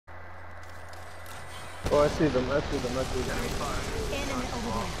Oh, I see them, I see them, I see them. Enemy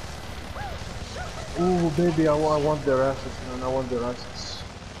over there. Ooh, baby, I want their assets, man, I want their assets.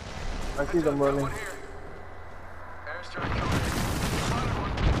 I see them running. Airstrike coming in.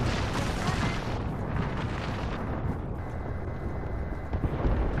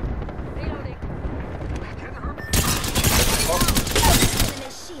 Reloading. Getting hurt.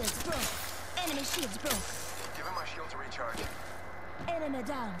 Enemy shields broke. Enemy shields broke. Giving my shield to recharge. Enemy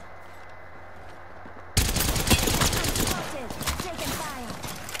down. Spotted. Taking fire.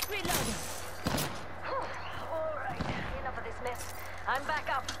 Reloading. Alright, enough of this mess. I'm back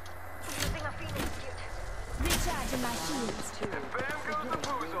up. Using a Phoenix kit. Recharging my shields. And bam goes the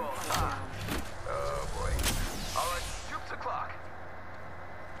boozle. Ah. Oh boy. Alright, shoot the clock.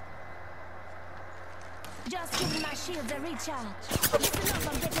 Just giving my shields a recharge. Listen up,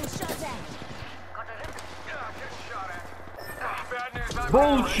 I'm getting shot at. Got it in. Getting shot at. Bad news, I'm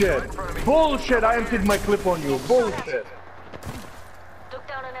Bullshit! right in front of me. Bullshit! I emptied my clip on you. Bullshit! Took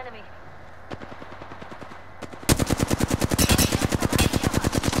down an enemy.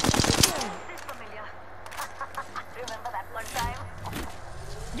 This familiar. Remember that one time?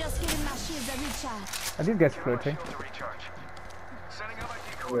 Just giving my shields a recharge. Are these guys floating? Shield to recharge. Sending out my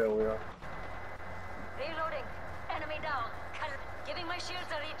decoy. Where we are. Reloading. Enemy down. Giving my shields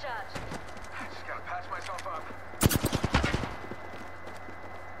a recharge. Just gotta patch myself up.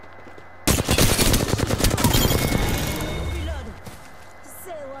 Reloading.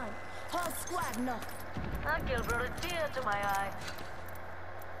 Say one. Whole squad knock. That kill brought a tear to my eye.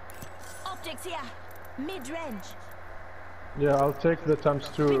 Optics here. Mid-range. Yeah, I'll take the times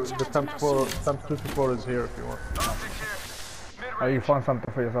 2, the Recharge times my 4, shields. times 2 to 4 is here if you want. Optics here. Oh, you Mid-range. found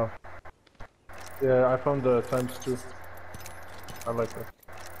something for yourself. Yeah, I found the times 2. I like that.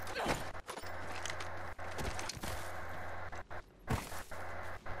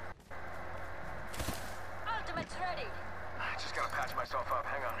 Ultimate's ready. Just gotta patch myself up.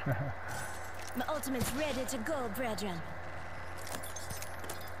 Hang on. My ultimate's ready to go, brethren.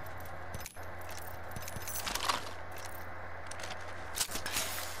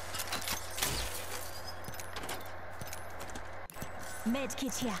 Med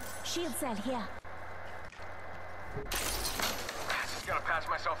kit here. Shield cell here. Just gotta patch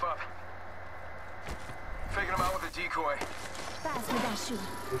myself up. Faking him out with a decoy. Pass me that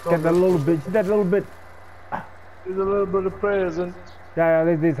shoe. Get that little bit, that little bit. There's a little bit of present. Yeah,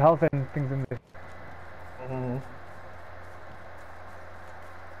 there's health and things in there.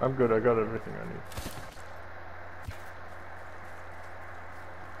 I'm good, I got everything I need.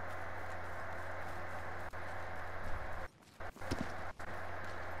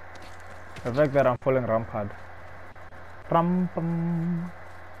 The fact that I'm falling rampart. Ram pum.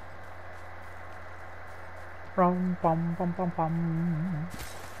 Ram pum pum pum pum.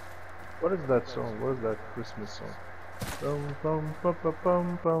 What is that song? What is that Christmas song? Bum bum bum bum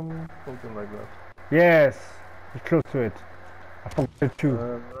bum bum. Something like that. Yes, you're close to it. I forgot it too.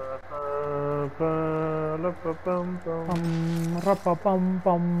 Rappa pum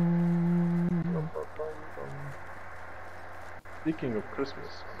pum. Speaking of Christmas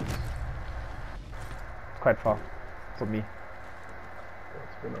songs, Quite far for me. yeah,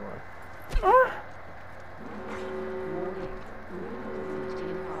 it's been a while.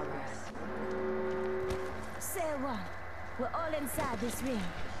 Say one. We're all inside this ring.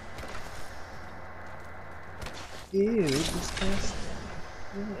 Ew, disgusting.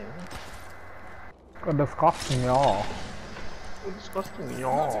 God, disgusting, y'all. Disgusting, Not an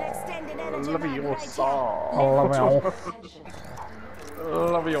y'all. extended energy Love mag your right soul. Love y'all.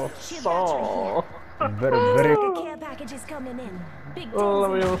 Love your soul. Very, here. very. Take care packages coming in. Big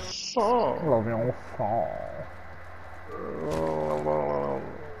Love things. your soul. Love y'all.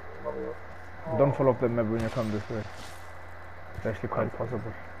 Don't fall off the map when you come this way. It's actually quite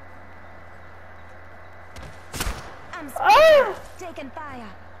possible. I'm spotted. Taking fire.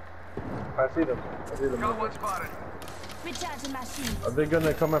 I see them. I see them. Got one spotted. Recharging my shield. Are they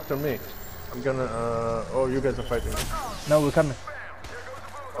gonna come after me? I'm gonna, oh, you guys are fighting. No, we're coming.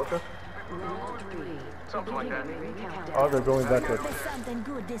 Okay. Something like that. Oh, they're going that way. There's something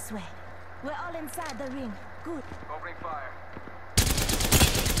good this way. We're all inside the ring. Good. Opening fire.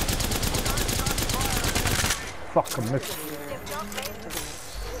 Fuck, I missed.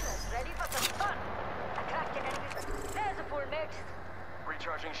 Ready for some fun. Attack the enemies. There's a full mix.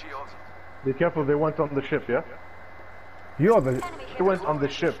 Recharging shields. Be careful, they went on the ship, yeah? You're the. Enemy They went on the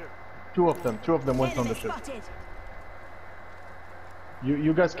ship. Two of them went on the Enemy ship. spotted.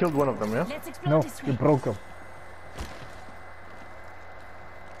 You guys killed one of them, yeah? Let's explore No, this you way. broke him.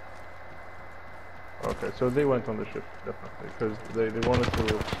 Okay, so they went on the ship, definitely, because they wanted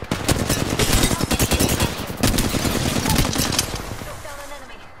to...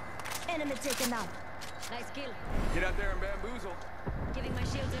 Listen up. Nice kill. Get out there and bamboozle. Giving my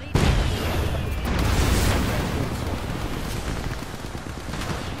shield a reach.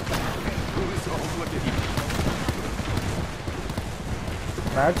 Bamboozle, look at you.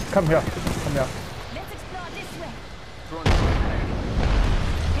 Max, come here. Come here. Let's explore this way. Throwing the grenade.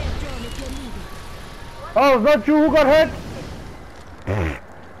 Get drone if you're needed. Oh, is that you who got hit?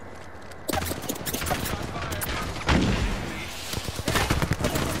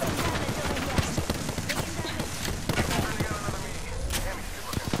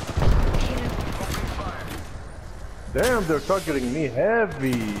 Damn, they're targeting me heavy.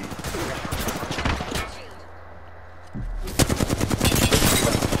 Getting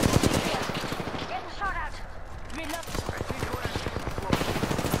shot at. Reload.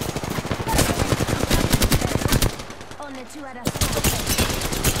 Only 2 out of 4.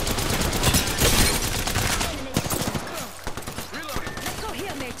 Enemy shield. Reloading. Let's go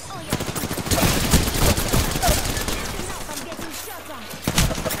here, mates. Oh yeah. Listen up, I'm getting shot at.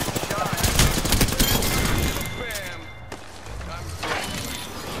 Bam. I'm ready.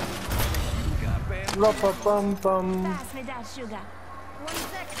 You got bam. Ra-pa-pum-pum. Pass me that sugar. 1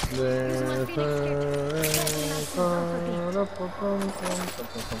 sec. There's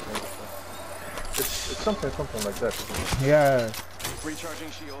it's something like that, isn't it? Yeah.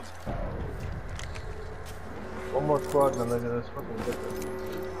 Recharging shields. One more squad and then it's fucking get there.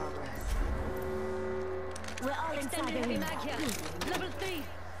 We're all inside the ring. Level 3.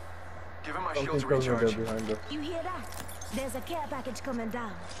 Give him my Something shields to tells me recharge. they're behind us. You hear that? There's a care package coming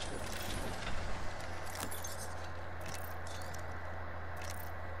down.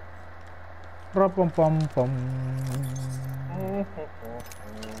 Ra-pum-pum-pum.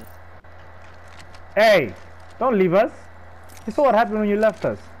 Hey, don't leave us. You saw what happened when you left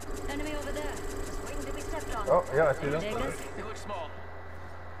us. Enemy over there. Just waiting to be stepped on. Oh, yeah, I see them. He looks small.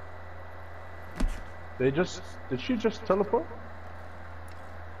 Did she just teleport?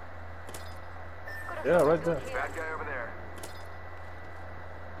 Yeah, right there. Bad guy over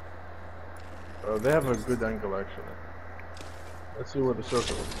there. They have a good angle actually. Let's see where the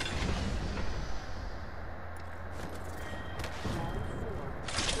circle is.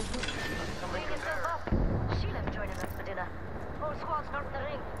 Clean yourself up. Sheila joining us for dinner. Whole squad's not in the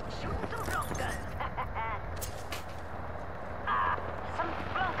ring. Shooting some blonkers. Some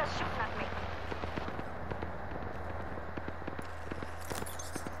blonkers shooting at me.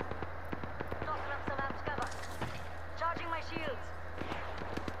 Tossing up some amps cover. Charging my shields.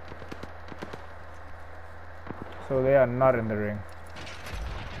 So they are not in the ring.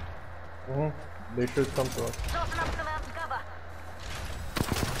 They should come to us. Tossing up some amps cover.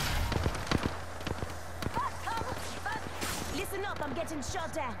 Fast, come! Fast! Listen up, I'm getting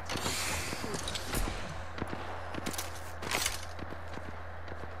shot at.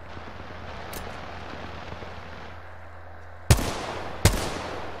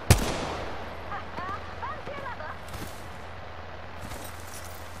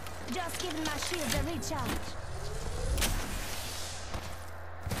 Just giving my shields a recharge.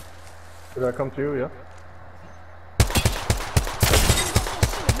 Did I come to you? Yeah.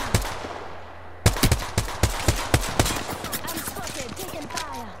 I'm spotted, taking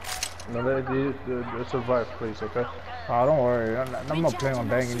fire. No, they survive, please, okay? Oh, don't worry. I'm not playing on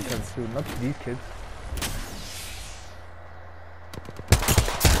banging any kids too. Not these kids.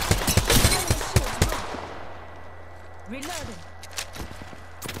 Reloading.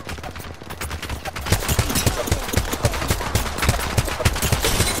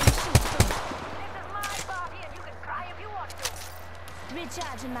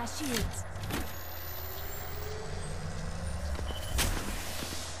 Recharging my shields.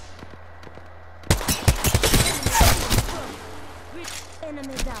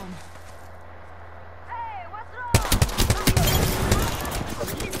 Enemy down. Hey, what's wrong?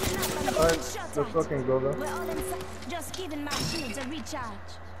 Alright, let's fucking go there. We're all inside. Just giving my shields a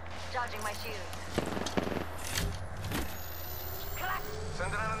recharge. Charging my shields. Clack.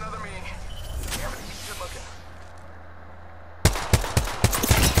 Sending out another me. Damn it, he's good looking.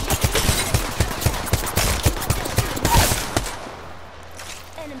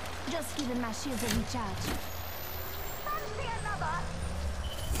 Enemy. Just giving my shields a recharge. Fancy another.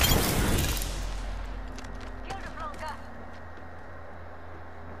 Killed a flanker.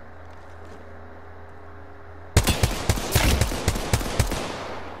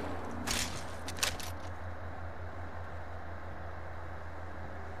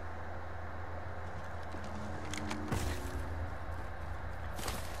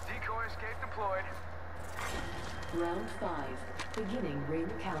 Decoy escape deployed. Round 5. Beginning ring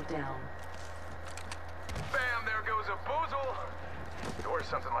countdown. Bam, there goes a boozle. Or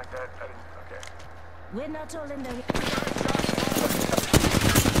something like that. I didn't. Okay. We're not all in the...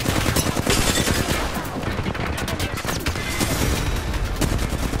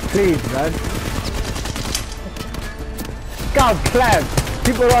 Please, man. Scout class.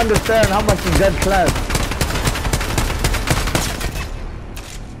 People don't understand how much is that class.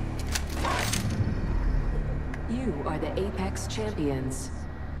 You are the Apex champions.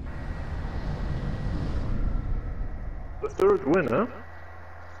 The third win, huh?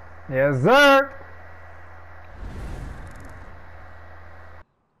 Yes, sir.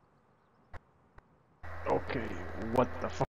 Okay, what the fuck?